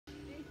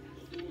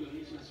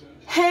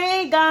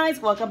Hey guys,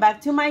 welcome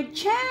back to my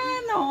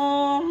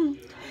channel.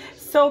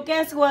 So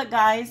guess what,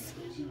 guys?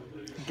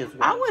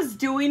 I was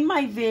doing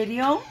my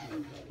video,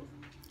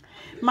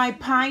 my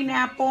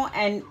pineapple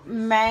and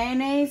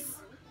mayonnaise,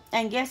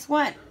 and guess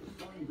what?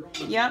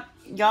 Yep,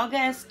 y'all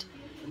guessed.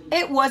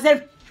 It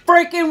wasn't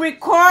freaking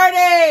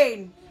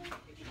recording.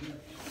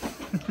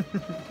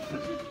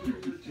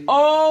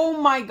 Oh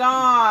my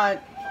God.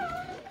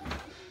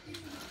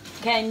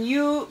 Can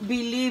you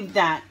believe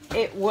that?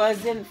 It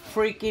wasn't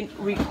freaking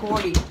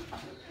recording.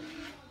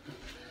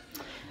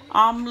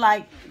 I'm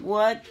like,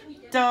 what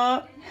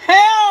the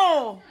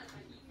hell?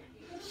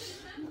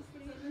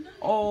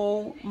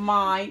 Oh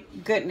my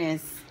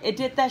goodness. It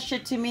did that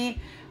shit to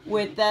me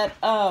with that,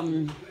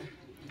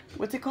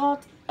 what's it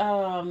called?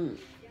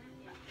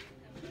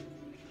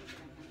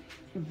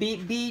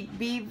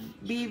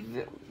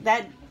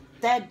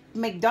 That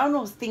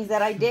McDonald's things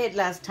that I did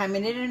last time,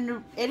 and it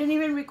didn't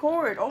even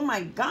record. Oh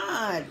my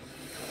God.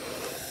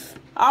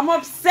 I'm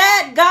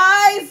upset,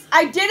 guys.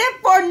 I did it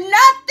for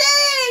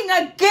nothing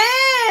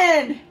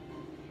again.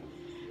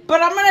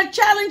 But I'm gonna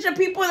challenge the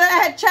people that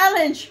I had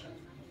challenged,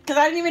 because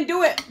I didn't even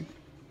do it.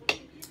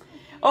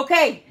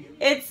 Okay,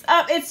 it's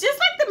just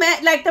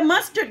like the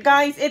mustard,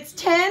 guys. It's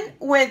 10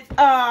 with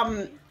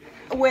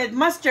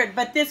mustard,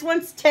 but this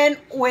one's 10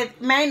 with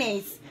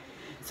mayonnaise.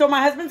 So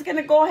my husband's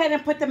gonna go ahead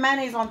and put the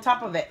mayonnaise on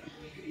top of it.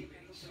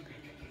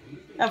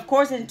 Of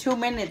course, in 2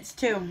 minutes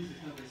too.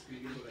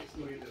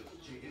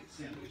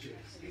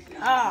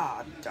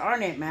 Ah, oh,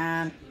 darn it,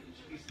 man.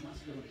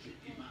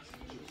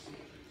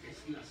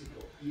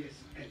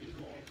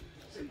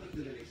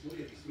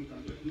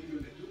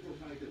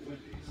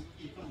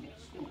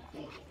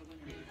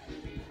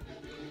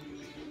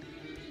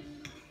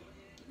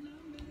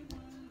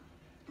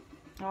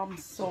 I'm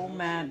so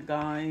mad,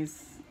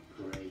 guys.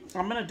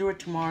 I'm gonna do it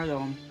tomorrow,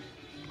 though.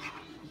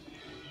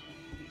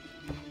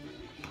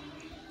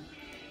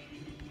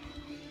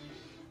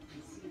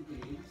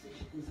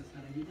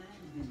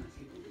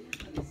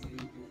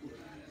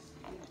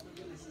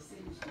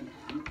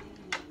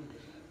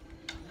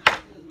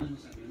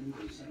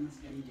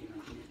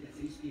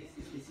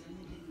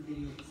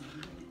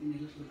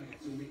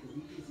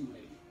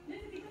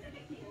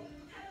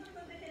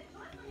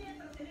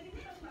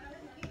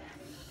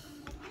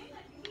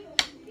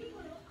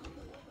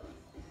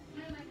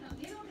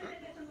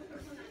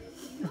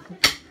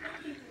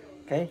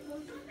 Okay.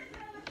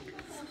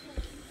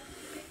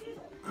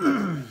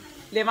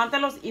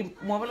 Levántalos y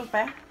muévelos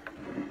para allá.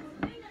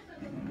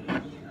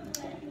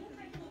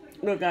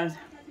 Look, guys.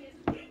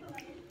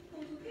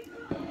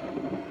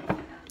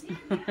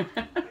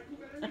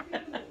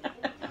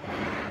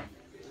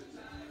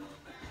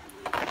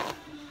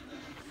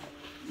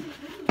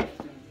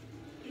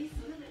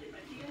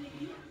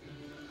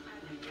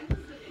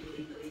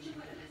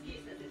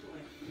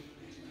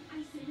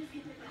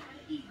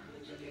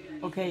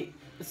 Okay,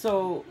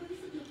 so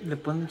Le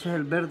pueden echar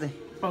el verde.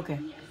 okay.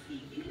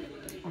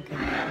 Okay.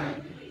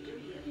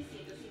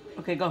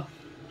 Okay, go.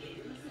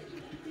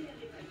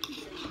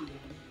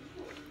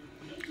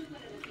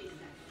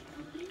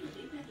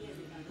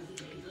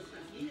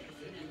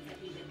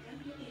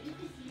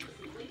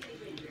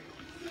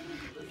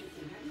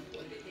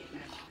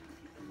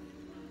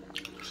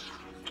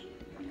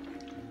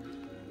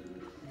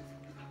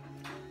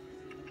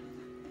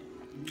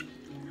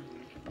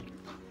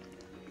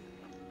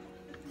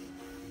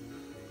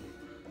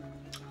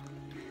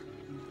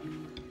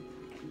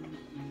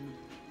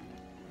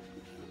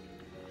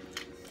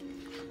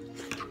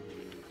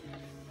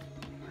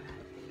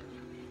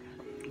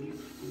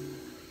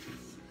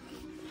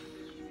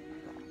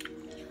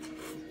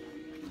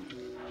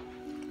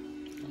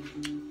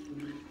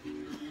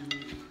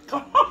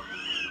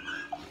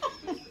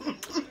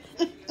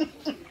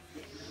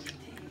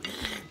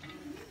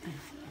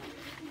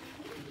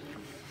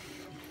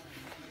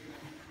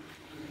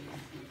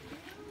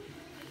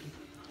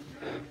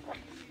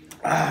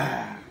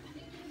 Ah.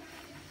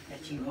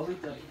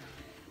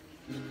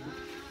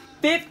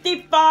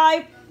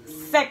 55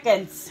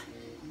 seconds.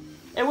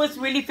 It was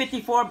really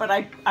 54, but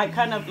I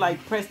kind of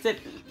like pressed it.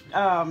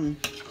 Oh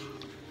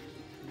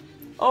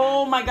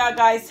my God,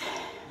 guys.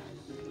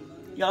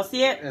 Y'all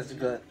see it? That's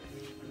good.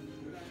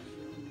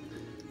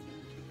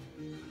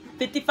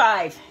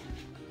 55.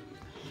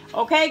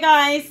 Okay,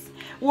 guys.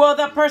 Well,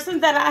 the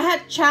person that I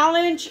had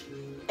challenged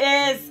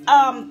is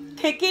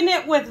kicking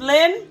it with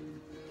Lynn.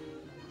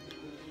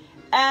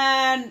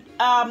 And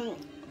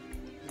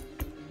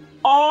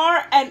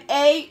R and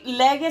A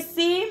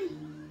Legacy.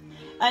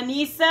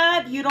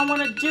 Anissa, you don't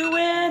want to do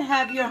it,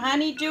 have your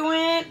honey do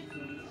it.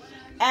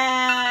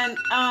 And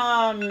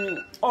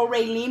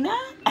Aurelina.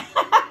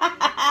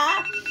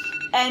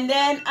 And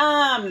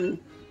then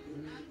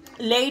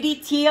Lady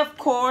T, of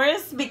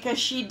course, because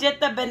she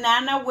did the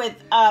banana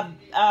with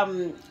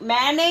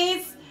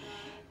mayonnaise.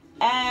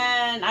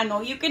 And I know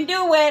you can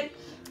do it.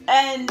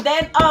 And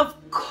then, of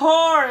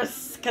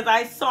course, because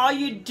I saw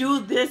you do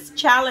this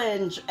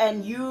challenge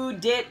and you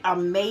did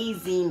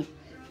amazing,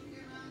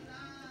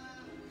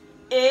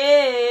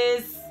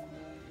 is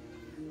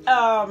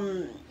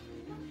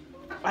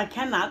I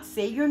cannot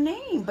say your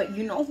name, but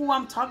you know who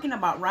I'm talking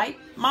about, right,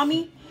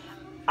 Mommy?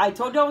 I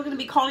told you I was going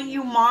to be calling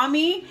you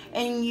Mommy,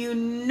 and you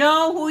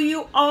know who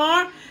you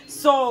are.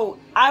 So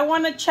I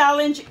want to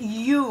challenge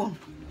you.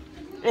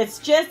 It's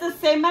just the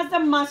same as the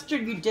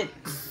mustard. You did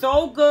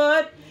so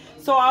good.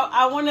 So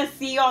I want to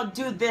see y'all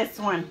do this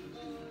one,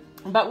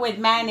 but with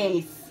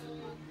mayonnaise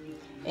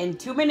in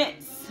 2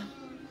 minutes.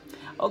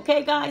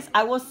 Okay, guys,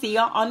 I will see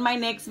y'all on my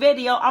next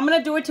video. I'm going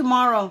to do it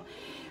tomorrow.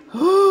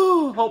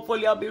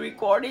 Hopefully I'll be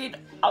recording.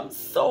 I'm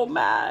so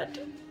mad.